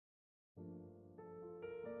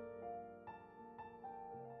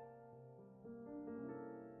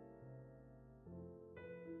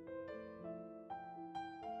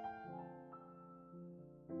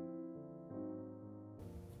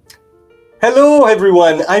Hello,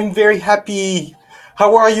 everyone. I'm very happy.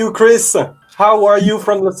 How are you, KRIS? How are you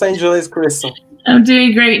from Los Angeles, KRIS? I'm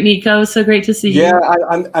doing great, Nico. So great to see you. Yeah,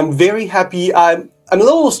 I'm very happy. I'm a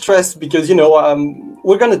little stressed because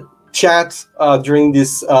we're gonna chat during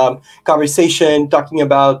this conversation, talking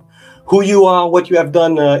about who you are, what you have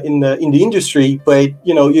done in the industry. But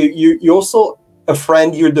you're also a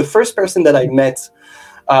friend. You're the first person that I met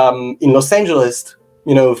in Los Angeles.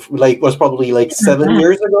 Was probably like 7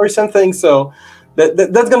 years ago or something. So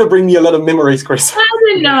that's gonna bring me a lot of memories, KRIS. I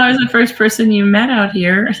didn't know I was the first person you met out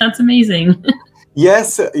here. That's amazing.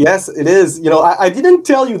 Yes, it is. I didn't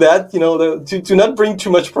tell you that, to not bring too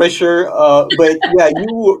much pressure. But yeah,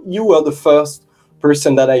 you were the first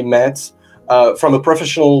person that I met from a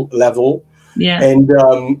professional level. Yeah. And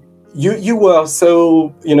you were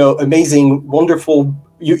so, amazing, wonderful.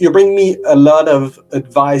 You bring me a lot of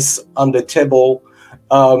advice on the table.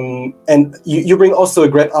 And you bring also a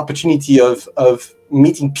great opportunity of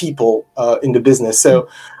meeting people in the business. So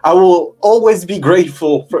I will always be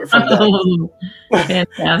grateful for that.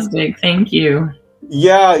 Fantastic. Thank you.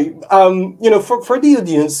 Yeah. For the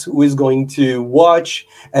audience who is going to watch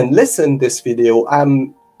and listen this video,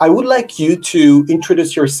 I would like you to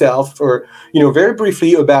introduce yourself or, very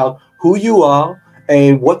briefly about who you are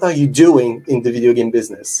and what are you doing in the video game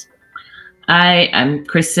business. I'm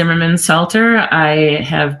KRIS ZIMMERMAN Salter. I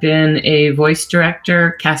have been a voice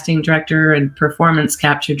director, casting director, and performance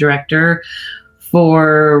capture director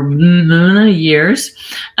for years.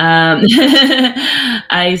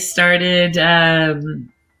 I started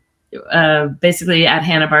basically at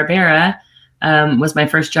Hanna-Barbera, was my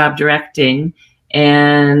first job directing.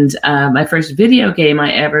 And my first video game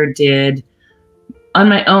I ever did on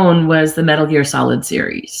my own was the Metal Gear Solid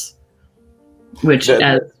series, which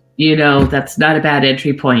that's not a bad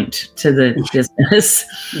entry point to the business.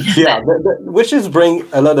 Yeah, which is bring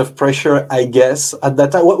a lot of pressure, I guess, at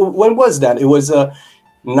that time. When was that? It was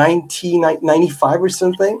 1995 or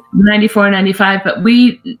something? 94, 95, but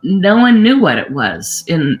no one knew what it was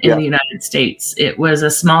in the United States. It was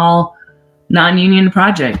a small non-union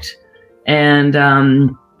project, and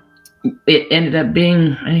it ended up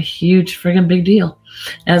being a huge friggin' big deal,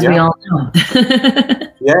 as we all know.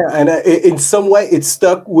 Yeah, and in some way it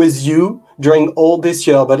stuck with you during all this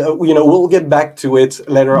year, but we'll get back to it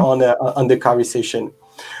later on the conversation.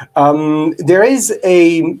 There is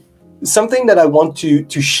something that I want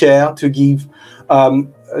to share, to give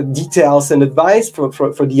details and advice for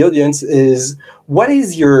the audience. Is what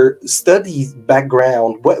is your studies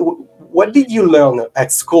background? What did you learn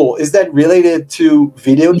at school? Is that related to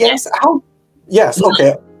video games? Yes.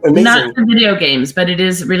 Okay. Amazing. Not for video games, but it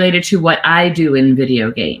is related to what I do in video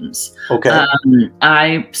games. Okay.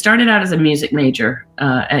 I started out as a music major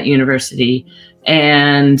at university,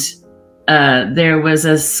 and there was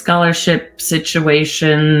a scholarship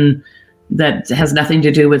situation that has nothing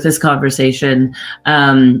to do with this conversation,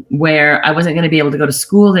 where I wasn't going to be able to go to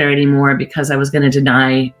school there anymore because I was going to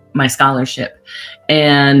deny my scholarship.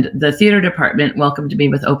 And the theater department welcomed me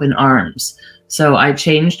with open arms. So I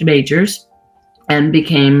changed majors and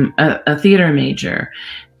became a theater major.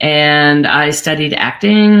 And I studied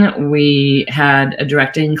acting. We had a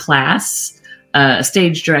directing class, a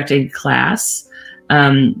stage directing class,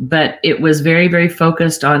 but it was very, very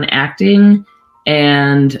focused on acting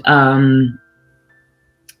and, all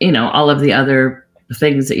of the other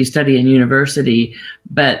things that you study in university.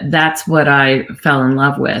 But that's what I fell in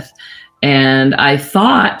love with. And I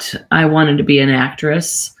thought I wanted to be an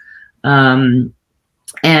actress.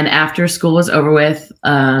 And after school was over with,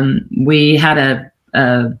 we had a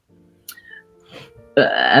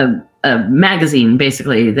magazine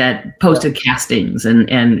basically that posted castings,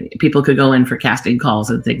 and people could go in for casting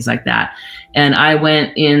calls and things like that. And I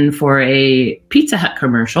went in for a Pizza Hut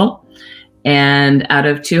commercial, and out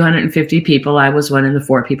of 250 people, I was one of the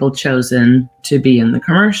 4 people chosen to be in the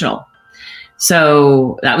commercial.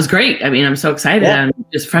 So that was great. I mean, I'm so excited. Yeah. I'm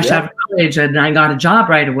just fresh out of college, and I got a job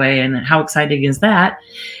right away. And how exciting is that?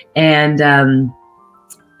 And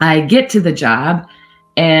I get to the job,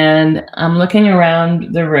 and I'm looking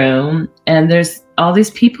around the room, and there's all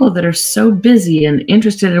these people that are so busy and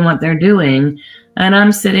interested in what they're doing. And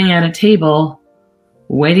I'm sitting at a table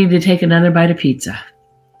waiting to take another bite of pizza.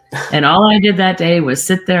 And all I did that day was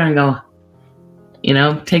sit there and go,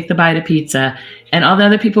 take the bite of pizza. And all the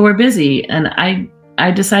other people were busy. And I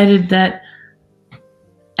decided that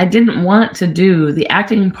I didn't want to do the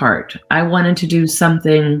acting part. I wanted to do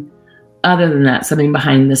something other than that, something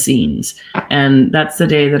behind the scenes. And that's the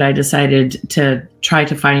day that I decided to try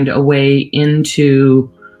to find a way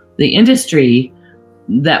into the industry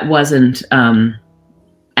that wasn't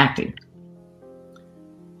acting.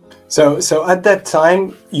 So at that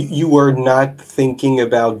time, you were not thinking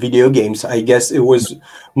about video games. I guess it was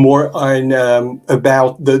more on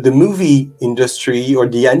about the movie industry or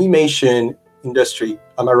the animation industry.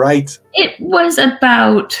 Am I right? It was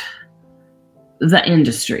about the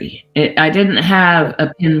industry. I didn't have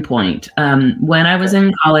a pinpoint. When I was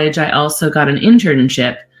in college, I also got an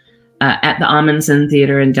internship at the Amundsen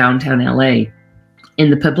Theater in downtown LA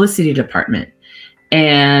in the publicity department.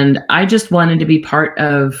 And I just wanted to be part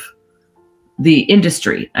of the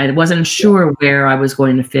industry. I wasn't sure where I was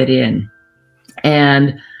going to fit in.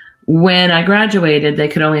 And when I graduated, they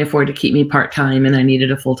could only afford to keep me part-time and I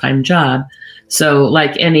needed a full-time job. So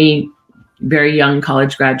like any very young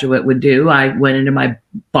college graduate would do, I went into my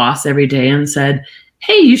boss every day and said,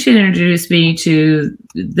 hey, you should introduce me to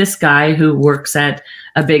this guy who works at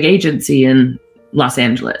a big agency in Los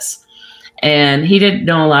Angeles. And he didn't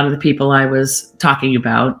know a lot of the people I was talking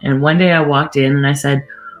about. And one day I walked in and I said,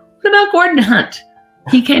 what about Gordon Hunt?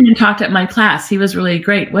 He came and talked at my class. He was really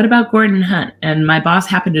great. What about Gordon Hunt? And my boss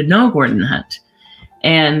happened to know Gordon Hunt.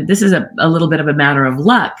 And this is a little bit of a matter of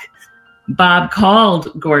luck. Bob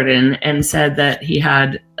called Gordon and said that he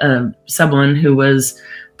had someone who was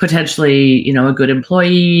potentially, you know, a good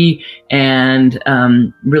employee and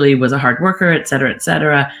really was a hard worker, et cetera, et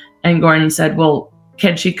cetera. And Gordon said, well,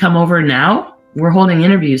 can she come over now? We're holding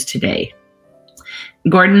interviews today.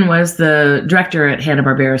 Gordon was the director at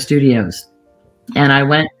Hanna-Barbera Studios. And I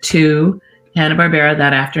went to Hanna-Barbera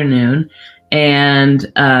that afternoon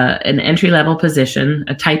and an entry-level position,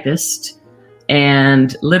 a typist,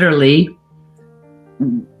 and literally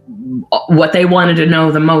what they wanted to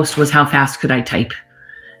know the most was how fast could I type.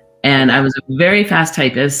 And I was a very fast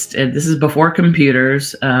typist. And this is before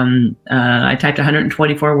computers. I typed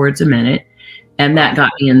 124 words a minute, and that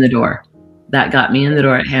got me in the door. That got me in the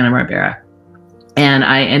door at Hanna-Barbera. And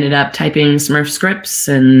I ended up typing Smurf scripts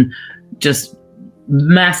and just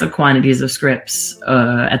massive quantities of scripts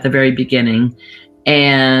at the very beginning.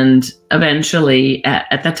 And eventually,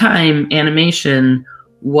 at the time, animation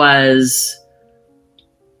was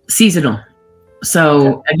seasonal.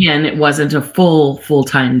 So again, it wasn't a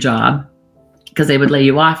full-time job because they would lay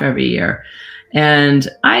you off every year. And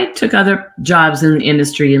I took other jobs in the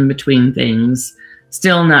industry in between things,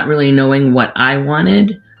 still not really knowing what I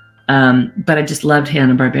wanted. But I just loved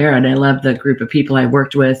Hanna-Barbera, and I loved the group of people I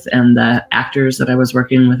worked with and the actors that I was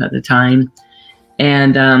working with at the time.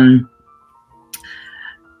 And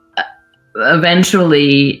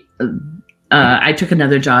eventually, I took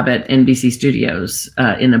another job at NBC Studios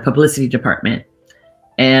in the publicity department.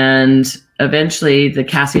 And eventually, the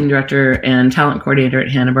casting director and talent coordinator at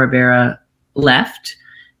Hanna-Barbera left,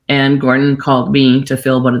 and Gordon called me to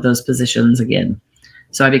fill one of those positions again.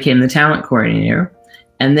 So I became the talent coordinator.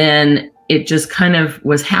 And then it just kind of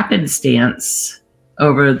was happenstance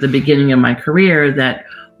over the beginning of my career that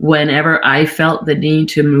whenever I felt the need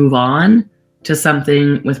to move on to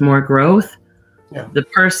something with more growth, the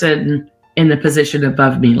person in the position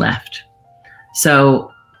above me left.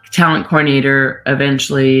 So talent coordinator,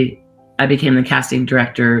 eventually I became the casting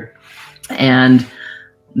director. And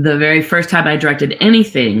the very first time I directed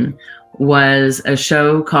anything was a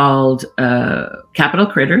show called Capital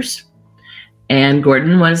Critters. And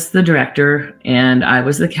Gordon was the director, and I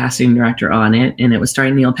was the casting director on it. And it was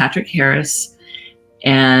starring Neil Patrick Harris.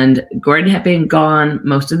 And Gordon had been gone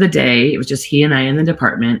most of the day. It was just he and I in the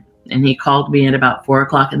department. And he called me at about 4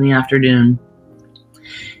 o'clock in the afternoon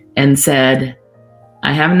and said,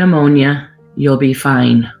 I have pneumonia. You'll be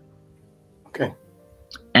fine. Okay.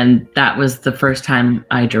 And that was the first time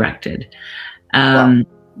I directed. Wow.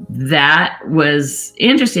 That was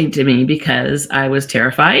interesting to me because I was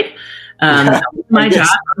terrified. My job,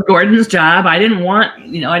 Gordon's job. I didn't want,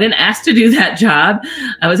 you know, I didn't ask to do that job.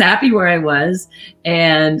 I was happy where I was.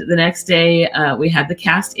 And the next day we had the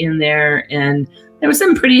cast in there, and there were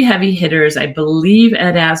some pretty heavy hitters. I believe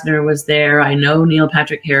Ed Asner was there. I know Neil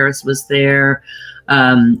Patrick Harris was there.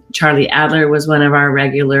 Charlie Adler was one of our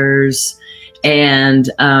regulars.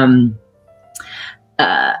 And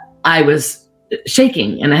I was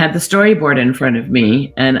shaking, and I had the storyboard in front of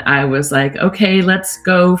me, and I was like, okay, let's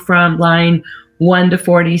go from line 1 to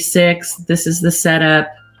 46. This is the setup.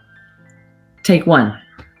 Take 1.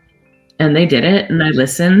 And they did it, and I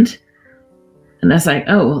listened, and I was like,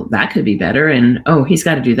 oh, well, that could be better. And oh, he's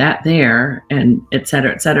got to do that there, and et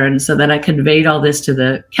cetera, et cetera. And so then I conveyed all this to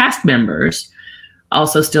the cast members,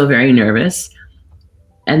 also still very nervous.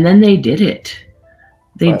 And then they did it.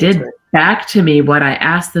 They did back to me what I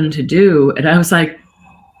asked them to do. And I was like,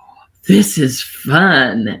 this is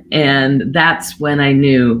fun. And that's when I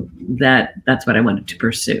knew that that's what I wanted to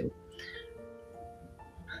pursue.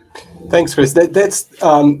 Thanks, Chris.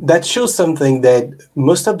 That shows something that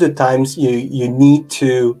most of the times you need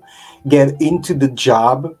to get into the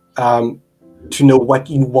job to know what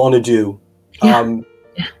you want to do. Yeah.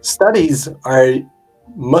 Studies are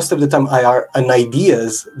most of the time are an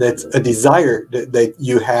ideas, that's a desire that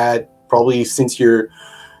you had probably since you're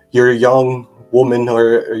a young woman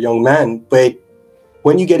or a young man. But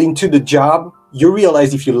when you get into the job, you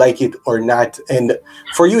realize if you like it or not. And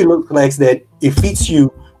for you, it looks like that it fits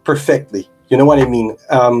you perfectly. You know what I mean?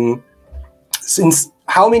 Since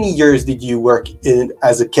how many years did you work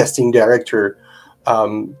as a casting director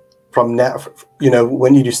from now,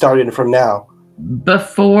 when you started and from now?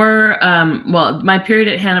 Before, well, my period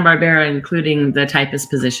at Hanna-Barbera, including the typist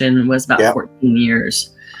position, was about 14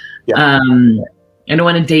 years. Yeah. I don't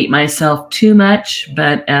want to date myself too much,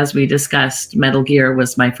 but as we discussed, Metal Gear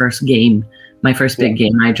was my first game, my first big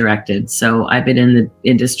game I directed. So I've been in the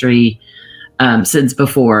industry since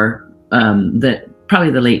before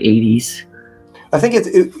probably the late 80s. I think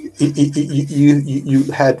you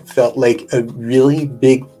had felt like a really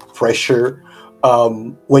big pressure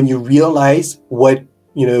when you realize what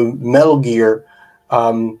Metal Gear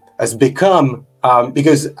has become,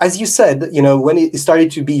 because as you said, when it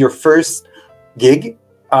started to be your first gig,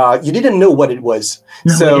 you didn't know what it was.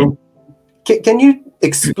 No, so can you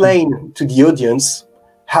explain to the audience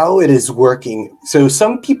how it is working? So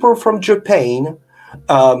some people from Japan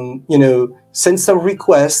send some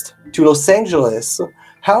request to Los Angeles.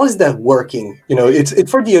 How is that working? It's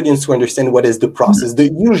for the audience to understand what is the process, the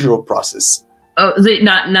usual process. Oh,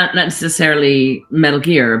 not necessarily Metal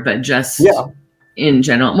Gear, but just in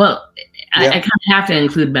general. Well, I kind of have to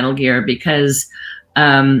include Metal Gear because,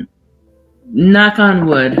 knock on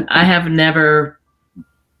wood, I have never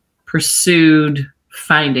pursued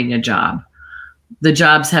finding a job. The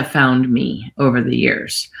jobs have found me over the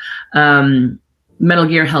years. Metal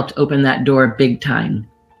Gear helped open that door big time.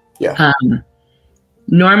 Yeah.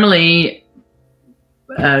 Normally,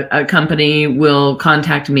 a company will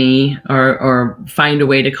contact me or find a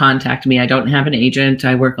way to contact me. I don't have an agent.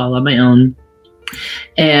 I work all on my own.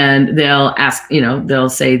 And they'll ask, they'll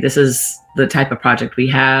say, this is the type of project we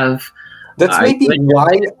have. That's maybe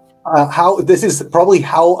why, this is probably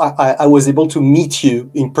how I was able to meet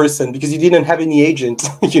you in person, because you didn't have any agent.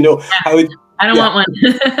 I don't want one.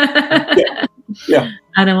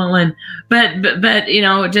 I don't want one. But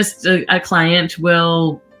just a client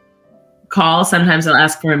will call. Sometimes they'll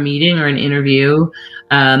ask for a meeting or an interview.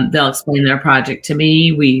 They'll explain their project to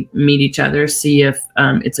me. We meet each other, see if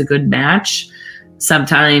it's a good match.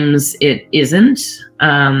 Sometimes it isn't.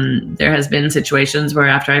 There has been situations where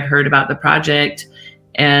after I've heard about the project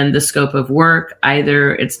and the scope of work,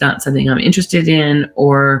 either it's not something I'm interested in,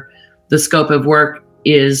 or the scope of work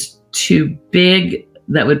is too big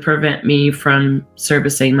that would prevent me from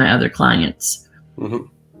servicing my other clients. Mm-hmm.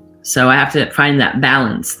 So I have to find that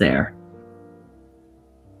balance there.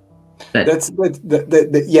 But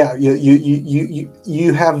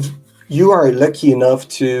you are lucky enough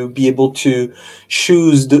to be able to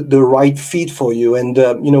choose the right fit for you. And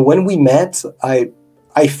when we met, I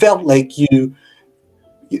felt like you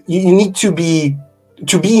need to be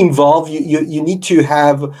involved. You need to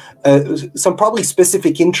have some probably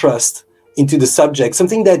specific interest into the subject,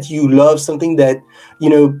 something that you love, something that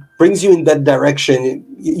brings you in that direction.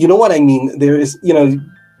 You know what I mean? There is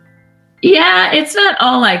Yeah, it's not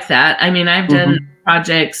all like that. I mean, I've done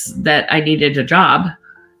projects that I needed a job.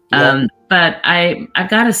 But I've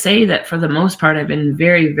got to say that for the most part, I've been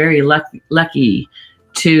very, very lucky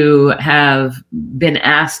to have been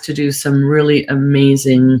asked to do some really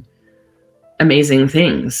amazing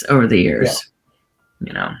things over the years.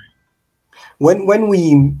 When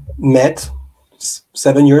we met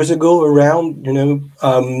 7 years ago around,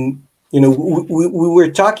 we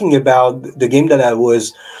were talking about the game that I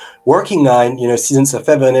was working on, Seasons of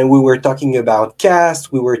Heaven, and we were talking about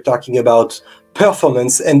cast, we were talking about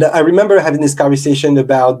performance, and I remember having this conversation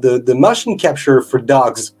about the motion capture for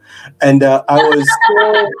dogs, and I was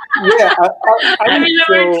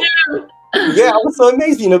I was so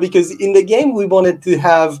amazed, because in the game we wanted to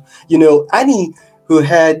have Annie, who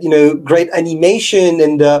had great animation,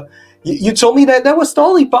 and you told me that was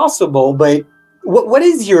totally possible. But what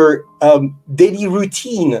is your daily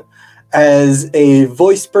routine as a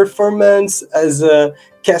voice performance, as a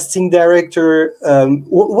casting director?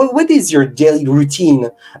 What is your daily routine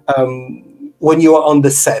when you are on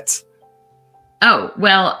the set? Oh,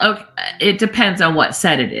 well, okay. It depends on what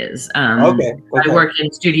set it is. Okay. I work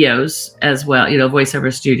in studios as well,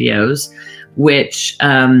 voiceover studios, which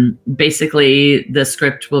basically the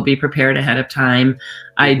script will be prepared ahead of time.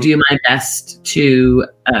 I do my best to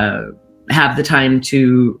have the time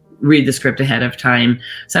to read the script ahead of time.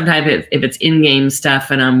 Sometimes if it's in-game stuff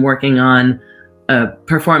and I'm working on a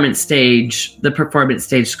performance stage, the performance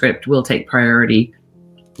stage script will take priority.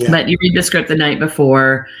 Yeah. But you read the script the night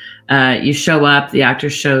before, you show up, the actor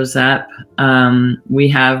shows up. We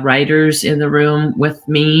have writers in the room with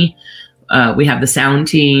me. We have the sound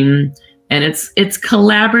team, and it's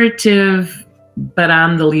collaborative, but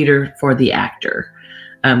I'm the leader for the actor,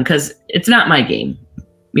 because it's not my game.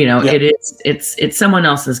 You know, yeah. It's someone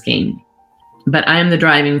else's game, but I am the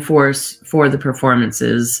driving force for the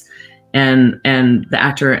performances, and the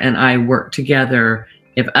actor and I work together.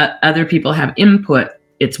 If other people have input,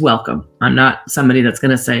 it's welcome. I'm not somebody that's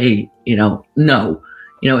going to say, you know, no,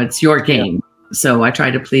 you know, it's your game. Yeah. So I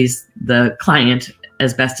try to please the client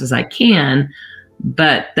as best as I can,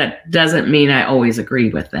 but that doesn't mean I always agree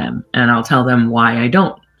with them, and I'll tell them why I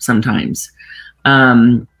don't sometimes.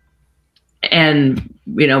 And,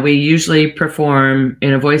 you know, we usually perform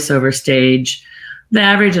in a voiceover stage. The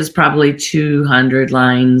average is probably 200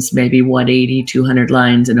 lines, maybe 180, 200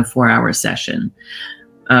 lines in a 4-hour session.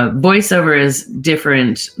 Voiceover is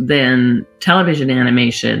different than television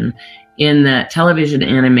animation in that television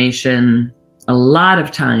animation, a lot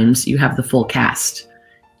of times you have the full cast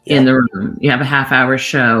in the room. You have a half-hour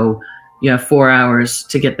show, you have 4 hours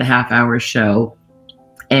to get the half-hour show,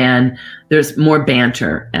 and there's more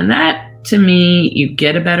banter. And that, to me, you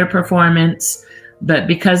get a better performance. But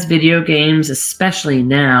because video games, especially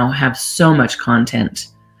now, have so much content,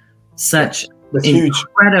 such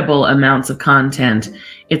incredible amounts of content,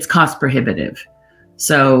 it's cost prohibitive.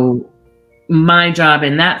 So my job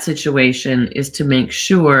in that situation is to make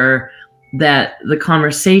sure that the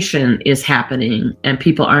conversation is happening and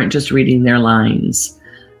people aren't just reading their lines.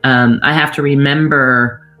 I have to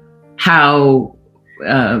remember how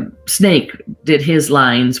Snake did his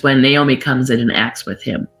lines when Naomi comes in and acts with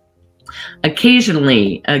him.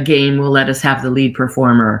 Occasionally, a game will let us have the lead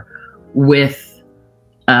performer with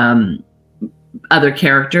other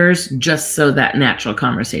characters, just so that natural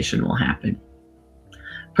conversation will happen.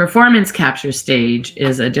 Performance capture stage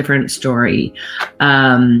is a different story.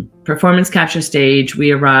 Performance capture stage,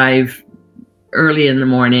 we arrive early in the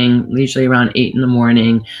morning, usually around 8 in the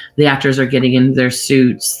morning. The actors are getting into their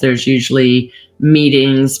suits. There's usually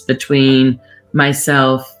meetings between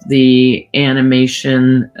myself, the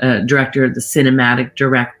animation director, the cinematic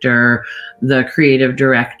director, the creative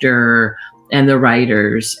director, and the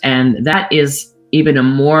writers. And that is even a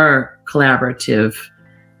more collaborative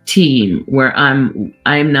team where I'm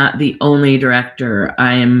not the only director.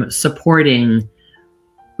 I'm supporting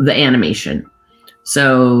the animation.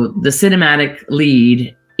 So the cinematic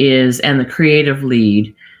lead and the creative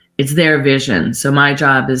lead, it's their vision. So my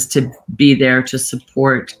job is to be there to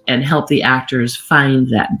support and help the actors find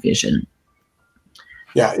that vision.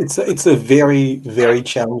 Yeah, it's a very, very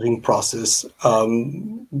challenging process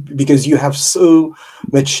because you have so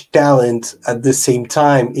much talent at the same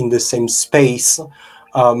time in the same space.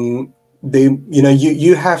 You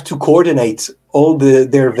have to coordinate all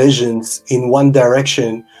their visions in one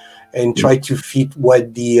direction and try to fit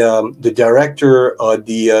what the director or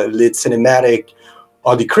the lead cinematic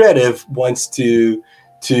or the creative wants to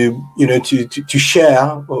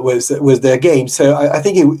share with their game. So I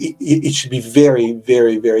think it should be very,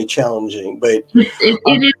 very, very challenging. But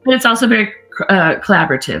it's also very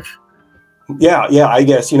collaborative. Yeah, I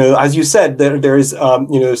guess, as you said, there is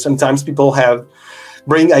sometimes people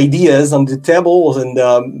bring ideas on the tables, and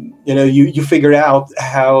you figure out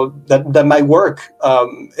how that might work.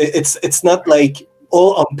 It's not like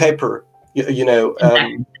all on paper,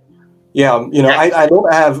 Yeah, I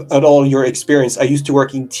don't have at all your experience. I used to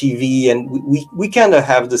work in TV, and we kind of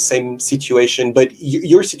have the same situation, but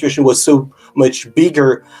your situation was so much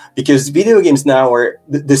bigger because video games now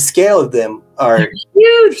the scale of them are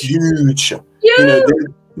huge.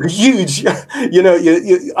 They're huge.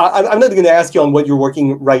 I'm not going to ask you on what you're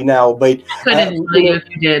working right now, but couldn't tell you if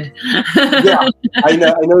you did. Yeah, I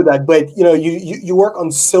know that, but you work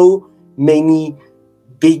on so many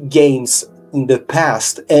big games in the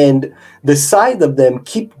past, and the side of them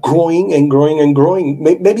keep growing and growing and growing.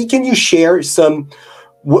 Maybe can you share some?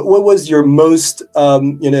 What was your most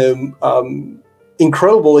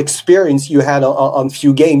incredible experience you had on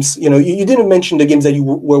few games? You didn't mention the games that you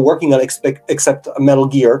were working on, except Metal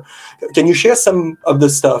Gear. Can you share some of the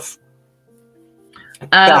stuff?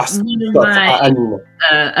 A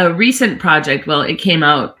recent project. Well, it came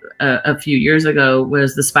out a few years ago.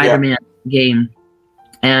 Was the Spider-Man game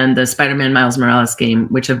and the Spider-Man Miles Morales game,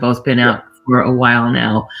 which have both been out for a while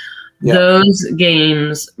now. Yeah. Those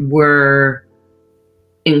games were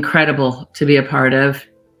incredible to be a part of.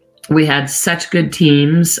 We had such good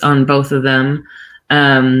teams on both of them.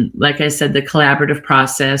 Like I said, the collaborative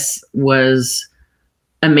process was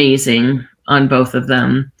amazing on both of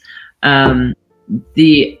them.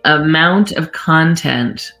 The amount of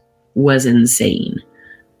content was insane,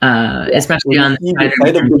 especially on the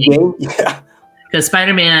Spider-Man game. Yeah. Because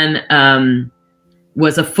Spider-Man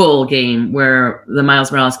was a full game, where the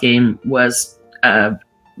Miles Morales game was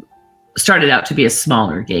started out to be a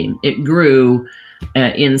smaller game. It grew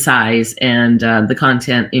in size, and the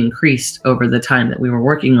content increased over the time that we were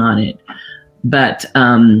working on it. But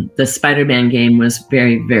the Spider-Man game was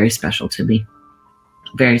very, very special to me.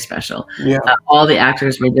 Very special. Yeah. All the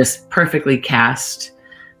actors were just perfectly cast.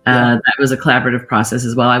 That was a collaborative process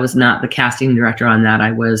as well. I was not the casting director on that.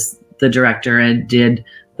 I was the director and did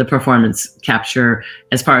the performance capture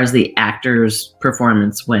as far as the actor's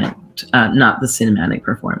performance went, not the cinematic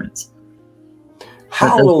performance.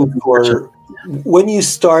 How long for when you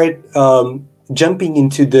start jumping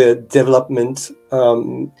into the development?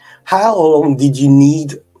 How long did you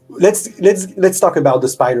need? Let's talk about the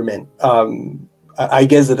Spider-Man. I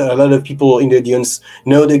guess that a lot of people in the audience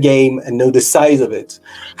know the game and know the size of it.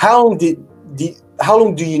 How long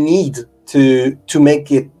do you need to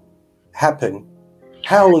make it happen?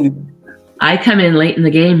 How long? I come in late in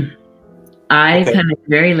the game. I come in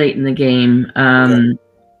very late in the game.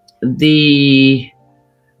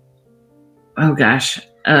 Oh gosh,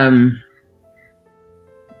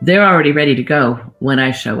 they're already ready to go when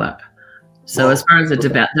I show up. So as far as the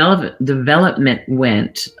development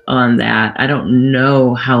went on that, I don't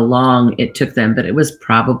know how long it took them, but it was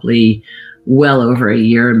probably well over a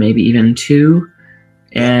year, maybe even 2.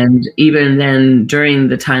 And even then, during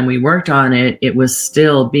the time we worked on it, it was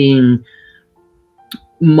still being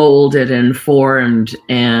molded and formed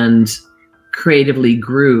and creatively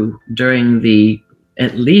grew during the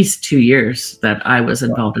at least 2 years that I was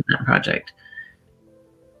involved in that project.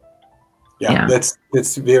 Yeah, that's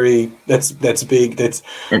big. That's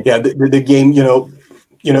the game.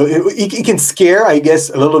 It can scare, I guess,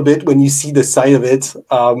 a little bit when you see the side of it.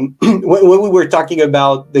 When we were talking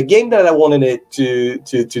about the game that I wanted it to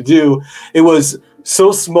do, it was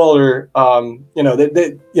so smaller.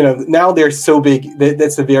 Now they're so big.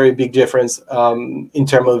 That's a very big difference in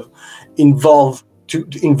terms of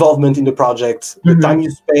involvement in the project, the time you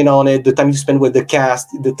spend on it, the time you spend with the cast,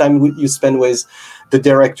 the time you spend with the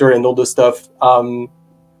director and all the stuff. On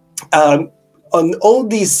all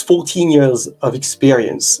these 14 years of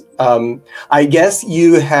experience, I guess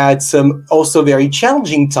you had some also very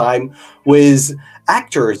challenging time with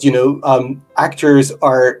actors. Actors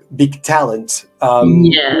are big talent.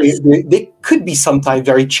 Yes. They could be sometimes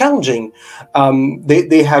very challenging.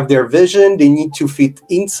 They have their vision. They need to fit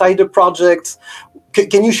inside the project.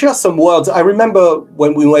 Can you share some words? I remember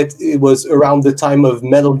when we went, it was around the time of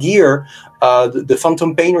Metal Gear, the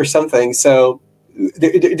Phantom Pain or something. So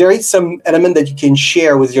there is some element that you can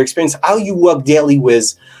share with your experience, how you work daily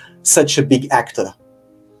with such a big actor.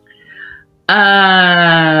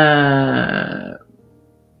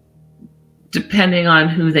 Depending on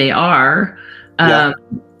who they are, a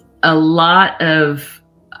lot of,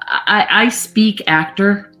 I speak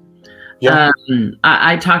actor.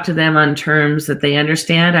 I talk to them on terms that they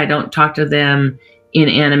understand. I don't talk to them in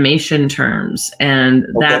animation terms. And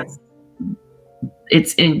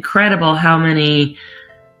it's incredible how many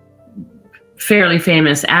fairly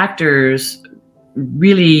famous actors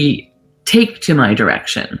really take to my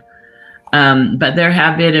direction. But there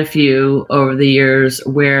have been a few over the years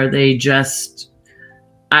where they just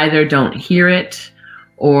either don't hear it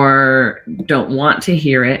or don't want to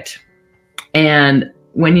hear it. And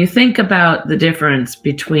when you think about the difference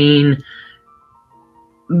between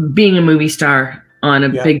being a movie star on a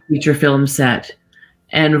big feature film set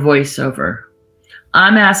and voiceover,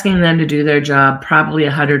 I'm asking them to do their job probably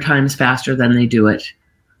 100 times faster than they do it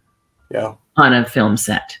on a film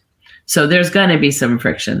set. So there's going to be some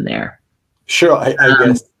friction there. Sure, I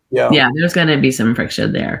guess. Yeah, there's going to be some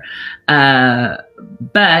friction there.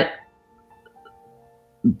 But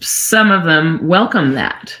some of them welcome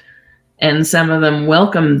that. And some of them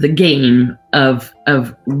welcome the game of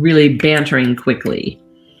really bantering quickly.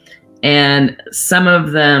 And some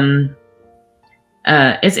of them,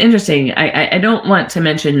 it's interesting. I don't want to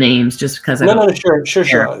mention names just because sure.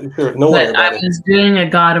 No worry about it. I was doing a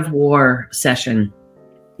God of War session,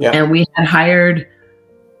 and we had hired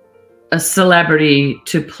a celebrity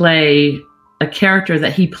to play a character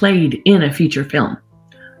that he played in a feature film.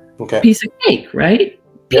 Okay, piece of cake, right?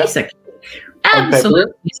 Piece of cake. Absolute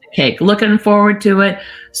piece of cake. Looking forward to it.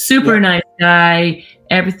 Super nice guy.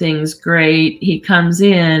 Everything's great. He comes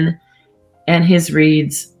in and his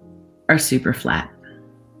reads are super flat.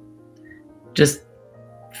 Just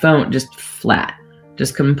flat.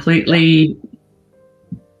 just completely,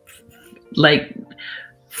 like,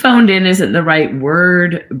 phoned in isn't the right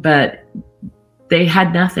word, but they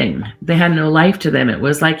had nothing. They had no life to them. It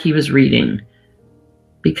was like he was reading,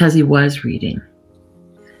 because he was reading.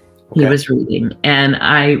 He was reading. And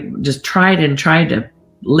I just tried to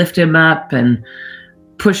lift him up and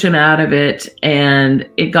push him out of it. And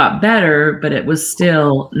it got better, but it was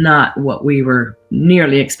still not what we were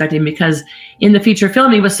nearly expecting, because in the feature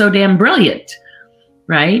film, he was so damn brilliant,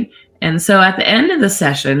 right? And so at the end of the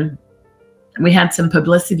session, we had some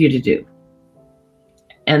publicity to do.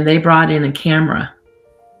 And they brought in a camera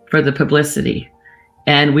for the publicity.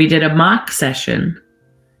 And we did a mock session.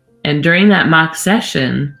 And during that mock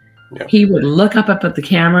session, he would look up at the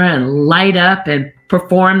camera and light up and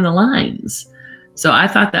perform the lines. So I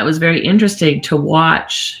thought that was very interesting to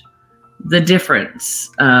watch the difference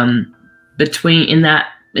between in that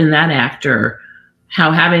actor,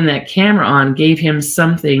 how having that camera on gave him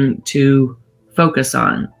something to focus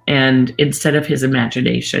on, and instead of his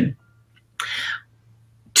imagination.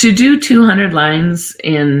 To do 200 lines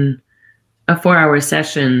in a 4-hour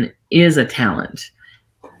session is a talent.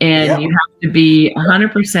 And you have to be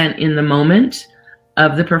 100% in the moment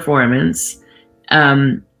of the performance.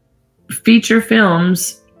 Feature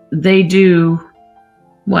films, they do,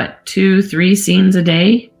 what, 2-3 scenes a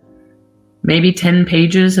day? Maybe 10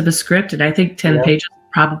 pages of a script. And I think 10 pages is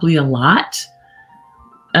probably a lot.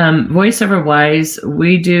 Voiceover-wise,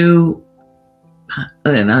 we do, I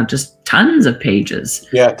don't know, just tons of pages.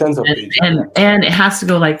 Yeah, tons of pages. And it has to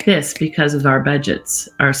go like this because of our budgets,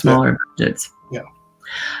 our smaller budgets.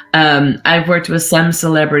 I've worked with some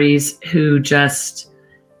celebrities who just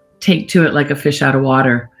take to it like a fish out of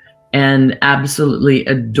water and absolutely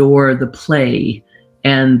adore the play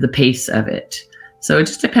and the pace of it. So it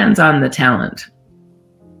just depends on the talent,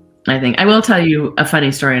 I think. I will tell you a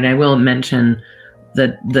funny story, and I will mention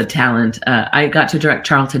the talent. I got to direct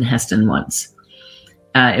Charlton Heston once.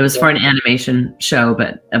 It was for an animation show,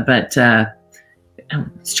 but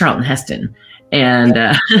it's Charlton Heston. And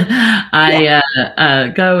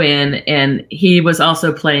I go in, and he was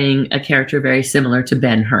also playing a character very similar to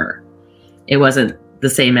Ben-Hur. It wasn't the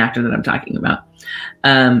same actor that I'm talking about.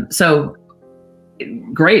 So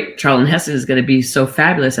great, Charlton Heston is going to be so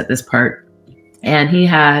fabulous at this part. And he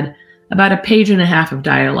had about 1.5 pages of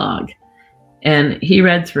dialogue. And he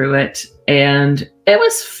read through it, and it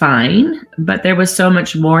was fine, but there was so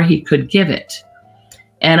much more he could give it.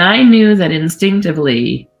 And I knew that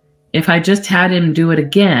instinctively, if I just had him do it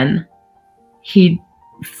again, he'd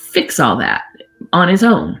fix all that on his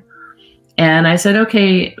own. And I said,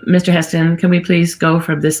 okay, Mr. Heston, can we please go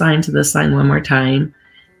from this line to this line one more time?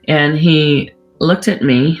 And he looked at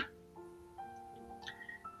me,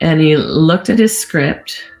 and he looked at his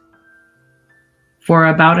script for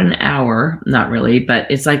about an hour. Not really, but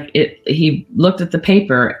it's like he looked at the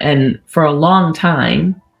paper and for a long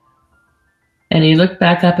time, and he looked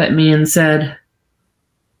back up at me and said,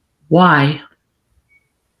 "Why?"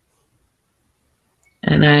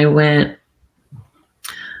 And I went,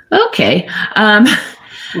 okay. And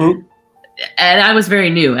I was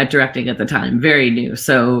very new at directing at the time, very new.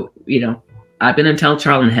 So, I've been to tell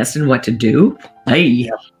Charlton Heston what to do. Hey.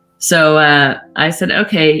 Yeah. So I said,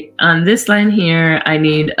 okay, on this line here, I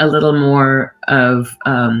need a little more of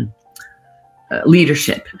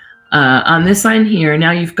leadership. On this line here,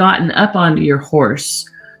 now you've gotten up onto your horse,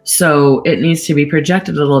 so it needs to be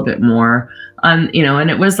projected a little bit more. And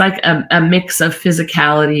it was like a mix of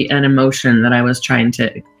physicality and emotion that I was trying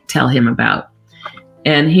to tell him about.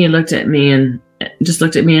 And he looked at me and just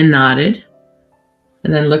looked at me and nodded,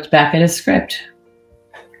 and then looked back at his script.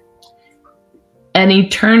 An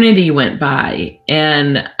eternity went by,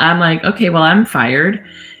 and I'm like, okay, well, I'm fired.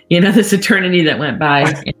 This eternity that went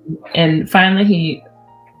by. And finally he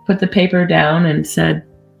put the paper down and said,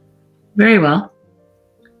 very well.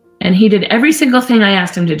 And he did every single thing I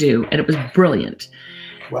asked him to do, and it was brilliant.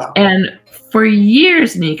 Wow. And for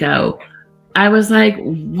years, Nico, I was like,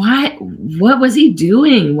 what was he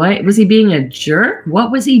doing? Why was he being a jerk?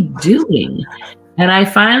 What was he doing? And I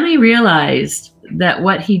finally realized that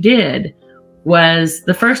what he did was,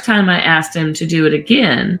 the first time I asked him to do it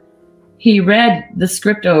again, he read the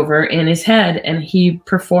script over in his head, and he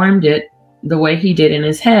performed it the way he did in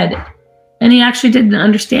his head. And he actually didn't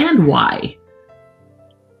understand why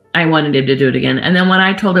I wanted him to do it again. And then when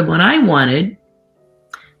I told him what I wanted,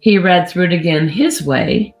 he read through it again his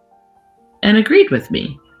way and agreed with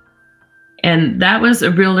me. And that was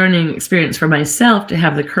a real learning experience for myself, to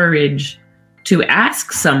have the courage to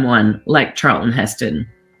ask someone like Charlton Heston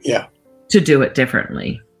to do it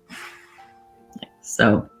differently.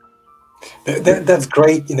 So That's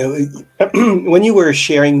great. You know, when you were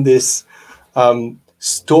sharing this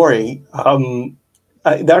story,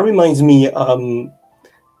 that reminds me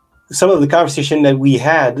some of the conversation that we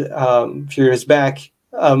had a few years back.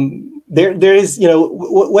 There is, you know,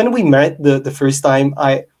 when we met the first time,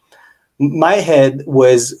 my head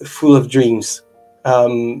was full of dreams,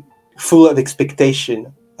 full of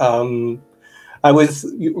expectation. I was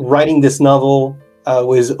writing this novel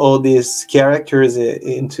with all these characters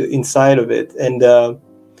inside of it, and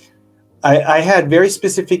I had very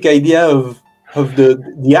specific idea of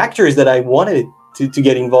the actors that I wanted to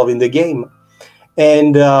get involved in the game.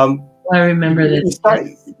 And I remember this.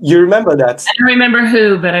 You remember that? I don't remember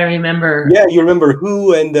who, but I remember. Yeah, you remember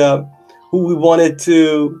who, and who we wanted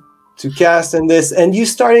to cast in this, and you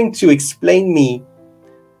starting to explain me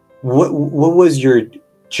what was your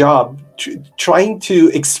job, trying to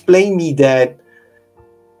explain me that,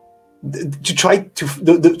 to try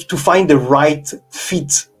to find the right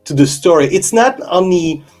fit to the story. It's not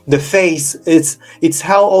only the face, it's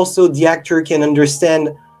how also the actor can understand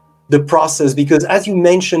the process, because as you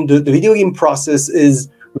mentioned, the video game process is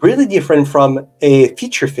really different from a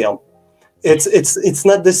feature film. It's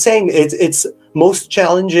not the same. It's most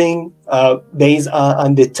challenging based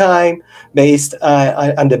on the time, based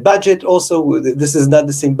on the budget. Also, this is not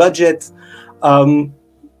the same budget, and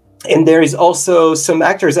there is also some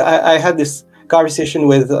actors. I had this conversation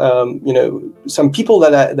with you know, some people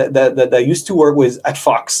that I used to work with at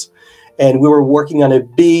Fox, and we were working on a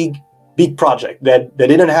big project that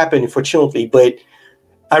didn't happen, unfortunately. But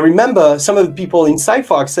I remember some of the people inside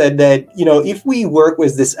Fox said that, you know, if we work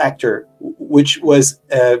with this actor, which was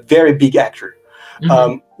a very big actor,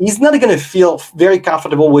 he's not going to feel very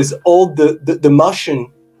comfortable with all the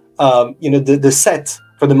motion, you know, the set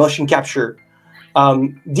for the motion capture.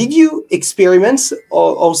 Did you experience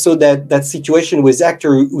also that situation with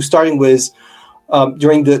actor who starting with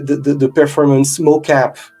during the performance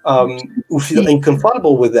mocap, who feel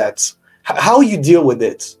uncomfortable with that? How you deal with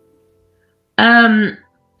it? I'm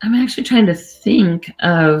actually trying to think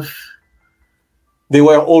of. They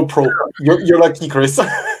were all pro. You're lucky, KRIS.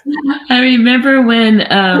 I remember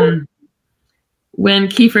when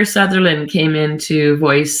Kiefer Sutherland came in to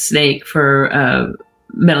voice Snake for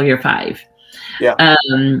Metal Gear 5. Yeah.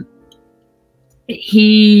 I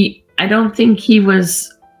don't think he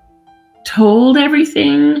was told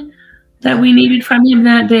everything that we needed from him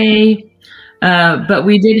that day. But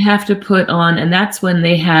we did have to put on, and that's when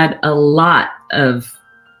they had a lot of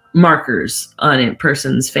markers on a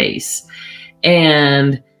person's face.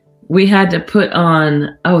 And we had to put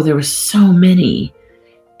on, oh, there were so many.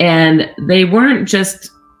 And they weren't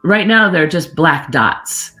just, right now they're just black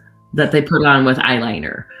dots that they put on with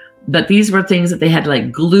eyeliner. But these were things that they had to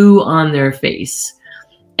like glue on their face.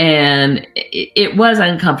 And it was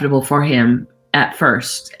uncomfortable for him at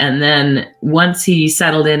first. And then once he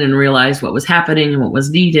settled in and realized what was happening and what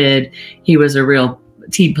was needed, he was a real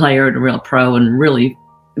team player and a real pro and really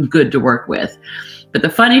good to work with. But the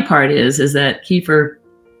funny part is that Kiefer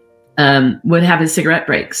would have his cigarette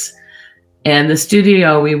breaks. And the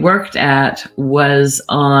studio we worked at was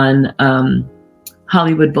on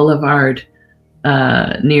Hollywood Boulevard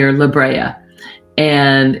near La Brea.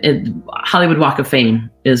 And Hollywood Walk of Fame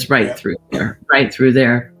is right through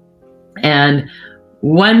there. And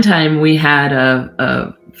one time we had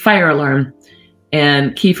a fire alarm,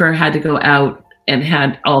 and Kiefer had to go out and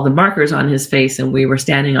had all the markers on his face, and we were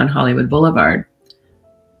standing on Hollywood Boulevard.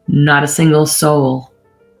 Not a single soul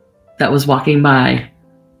that was walking by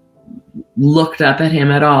looked up at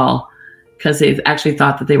him at all, because they actually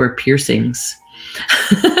thought that they were piercings.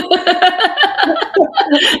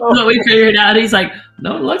 So we figured out, he's like,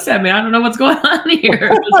 no one looks at me. I don't know what's going on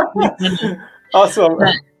here. Awesome.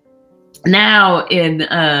 But now in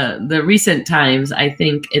the recent times, I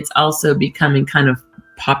think it's also becoming kind of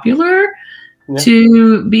popular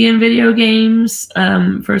to be in video games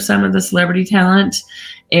for some of the celebrity talent.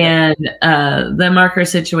 And the marker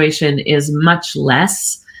situation is much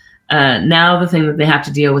less. Now the thing that they have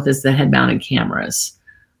to deal with is the head-mounted cameras,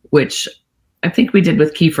 which I think we did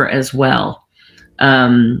with Kiefer as well.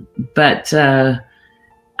 But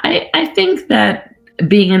I think that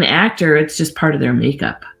being an actor, it's just part of their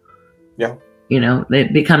makeup. Yeah. You know,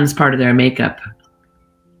 it becomes part of their makeup.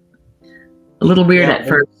 A little weird at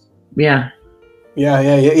first. Yeah.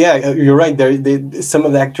 Yeah. You're right. Some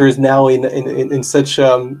of the actors now in such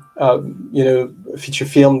you know, feature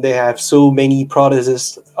film, they have so many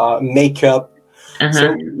prosthetics, makeup.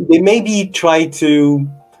 So they maybe try to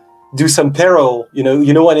do some parallel. You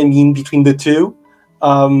know what I mean, between the two.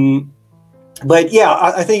 But yeah,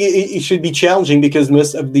 I think it should be challenging because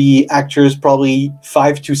most of the actors probably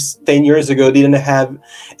 5 to 10 years ago didn't have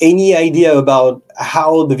any idea about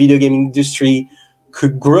how the video game industry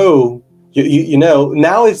could grow. You know,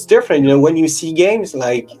 now it's different. You know, when you see games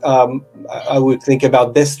like I would think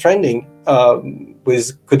about Death Stranding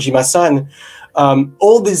with Kojima-san,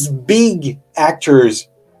 all these big actors,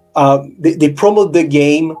 they promote the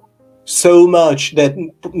game so much that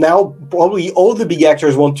now probably all the big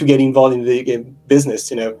actors want to get involved in the video game business.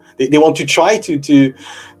 You know, they want to try to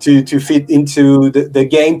fit into the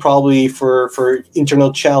game, probably for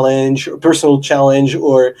internal challenge, or personal challenge,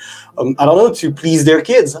 or I don't know, to please their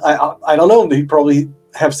kids. I don't know. They probably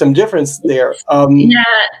have some difference there. Yeah,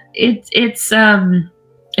 it's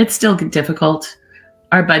still difficult.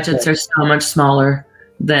 Our budgets are so much smaller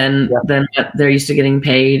than what they're used to getting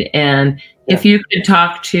paid, and if you could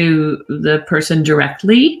talk to the person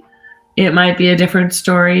directly, it might be a different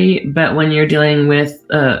story. But when you're dealing with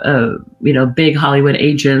you know, big Hollywood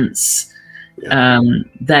agents,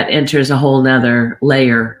 that enters a whole nother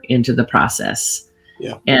layer into the process.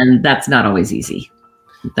 Yeah, and that's not always easy.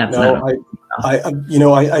 That's not always you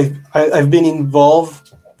know, I've been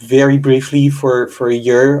involved very briefly for a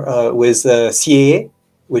year with CAA,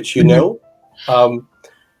 which you know.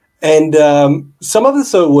 And some of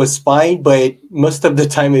the was fine, but most of the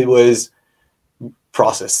time it was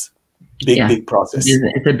process, big process.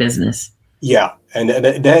 It's a business. Yeah, and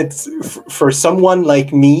that's for someone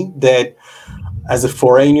like me that, as a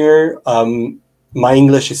foreigner, my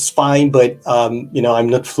English is fine, but you know, I'm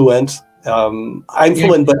not fluent. I'm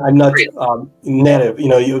fluent, but I'm not native. You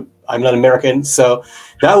know, I'm not American, so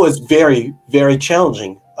that was very, very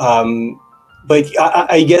challenging. But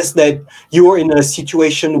I guess that you are in a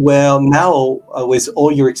situation where now, with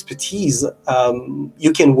all your expertise,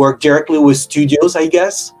 you can work directly with studios, I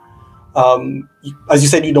guess. As you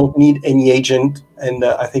said, you don't need any agent, and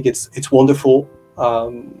I think it's wonderful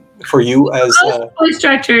for you as voice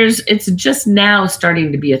directors. It's just now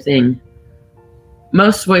starting to be a thing.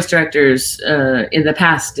 Most voice directors in the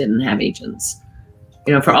past didn't have agents.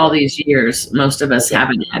 You know, for all these years, most of us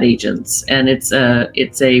haven't had agents, and it's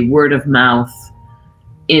a word of mouth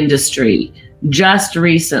industry. Just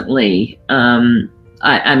recently,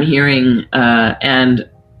 I'm hearing and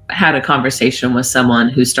had a conversation with someone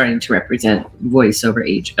who's starting to represent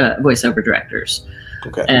voiceover directors,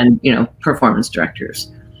 and you know, performance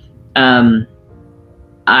directors.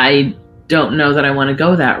 I don't know that I want to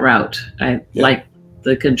go that route. I like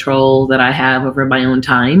the control that I have over my own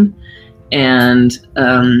time, and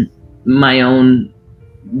my own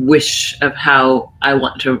wish of how I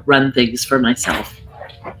want to run things for myself,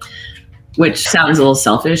 which sounds a little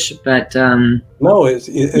selfish, but no,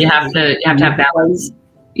 you have to have balance.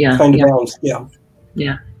 Find a balance.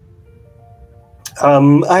 Yeah.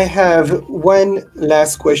 I have one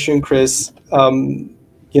last question, Chris.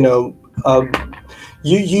 You know,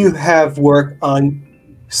 you have worked on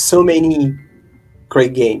so many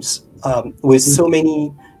great games with so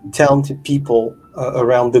many talented people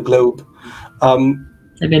around the globe.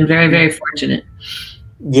 I've been very, very fortunate.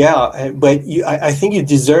 Yeah, but I think you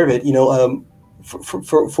deserve it. You know,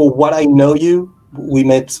 for what I know you, we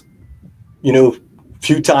met, you know,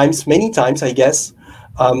 many times, I guess.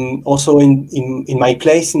 Also in my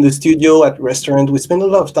place in the studio, at restaurant, we spent a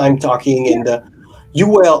lot of time talking, and you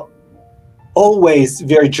were always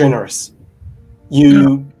very generous.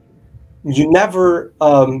 You never,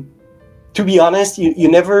 to be honest, you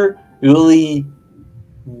never really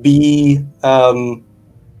be,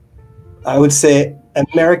 I would say,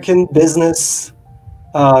 American business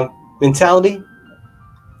mentality.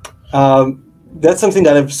 That's something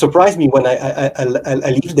that have surprised me when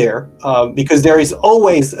I leave there, because there is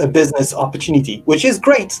always a business opportunity, which is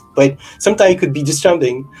great, but sometimes it could be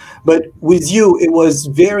disturbing. But with you, it was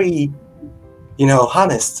very, you know,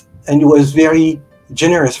 honest, and it was very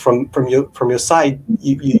generous from your side.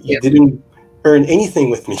 You didn't earn anything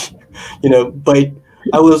with me, you know, but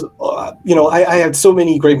I was, you know, I had so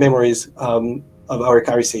many great memories of our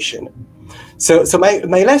conversation. So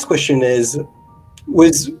my last question is,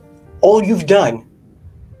 with all you've done,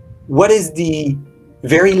 what is the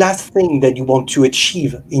very last thing that you want to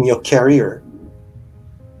achieve in your career?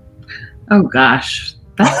 Oh gosh,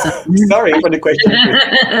 that's sorry for the question.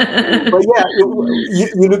 But yeah,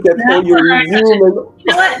 you look at all your review. You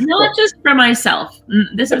know what? Not just for myself.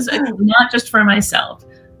 This is not just for myself,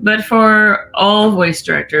 but for all voice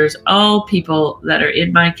directors, all people that are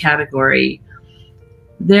in my category.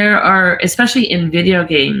 There are, especially in video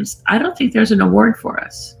games, I don't think there's an award for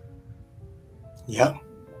us. Yeah.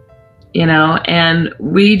 You know, and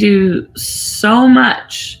we do so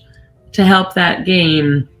much to help that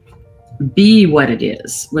game be what it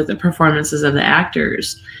is with the performances of the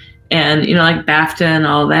actors, and you know, like BAFTA and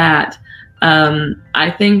all that.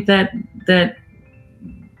 I think that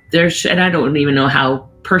there's, and I don't even know how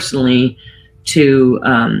personally to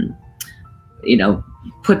you know,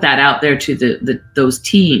 put that out there to those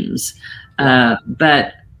teams,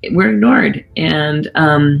 but we're ignored, and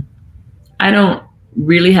I don't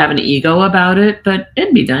really have an ego about it, but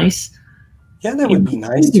it'd be nice. Yeah, that would be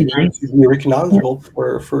nice to be recognizable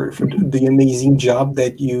for the amazing job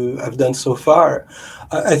that you have done so far.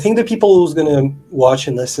 I think the people who's going to watch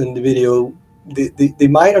and listen to the video, they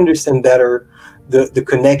might understand better the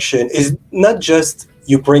connection. Is not just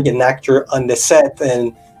you bring an actor on the set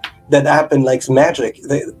and that happened like magic.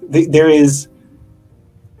 There is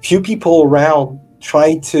few people around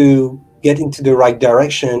trying to get into the right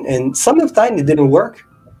direction, and some of the time it didn't work.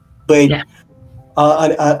 But yeah.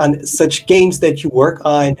 On such games that you work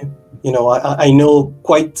on, you know, I know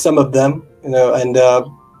quite some of them, you know, and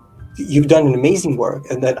you've done an amazing work,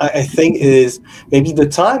 and that I think is maybe the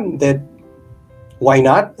time that why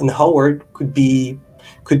not, and Howard could be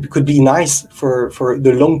nice for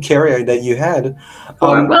the long career that you had.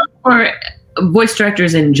 Well, for voice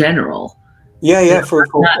directors in general. Yeah, yeah, for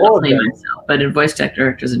not all only of them. myself, but in voice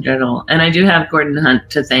directors in general. And I do have Gordon Hunt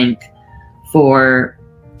to thank for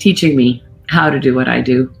teaching me how to do what I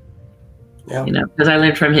do. Yeah. You know, because I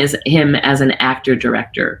learned from him as an actor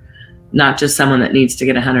director, not just someone that needs to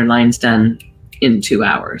get 100 lines done in 2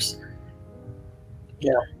 hours.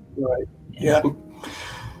 Yeah, right. Yeah.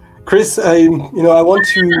 KRIS, I want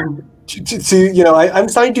to you know, I'm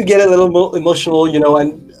starting to get a little more emotional, you know,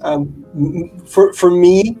 and for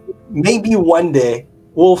me, maybe one day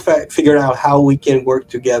we'll figure out how we can work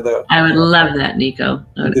together. I would love that, Nico.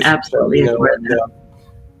 I would absolutely adore that.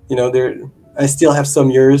 You know, I still have some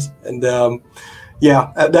years, and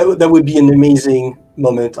yeah, that would be an amazing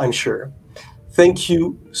moment, I'm sure. Thank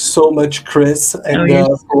you so much, KRIS, and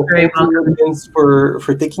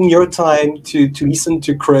for taking your time to listen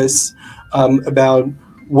to KRIS about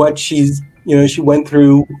what she went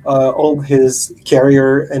through all his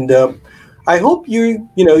career, and I hope you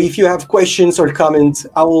know, if you have questions or comments,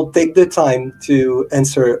 I will take the time to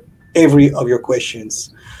answer every of your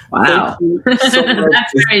questions. Wow. Thank you so much.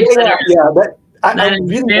 That's very generous. Yeah, that is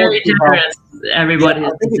really very generous. Everybody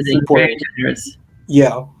is listening. Very generous.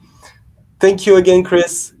 Yeah. Thank you again,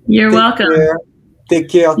 KRIS. You're welcome. Take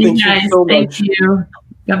care. Thank you so much. Thank you.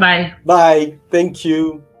 Bye-bye. Bye. Thank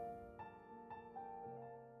you.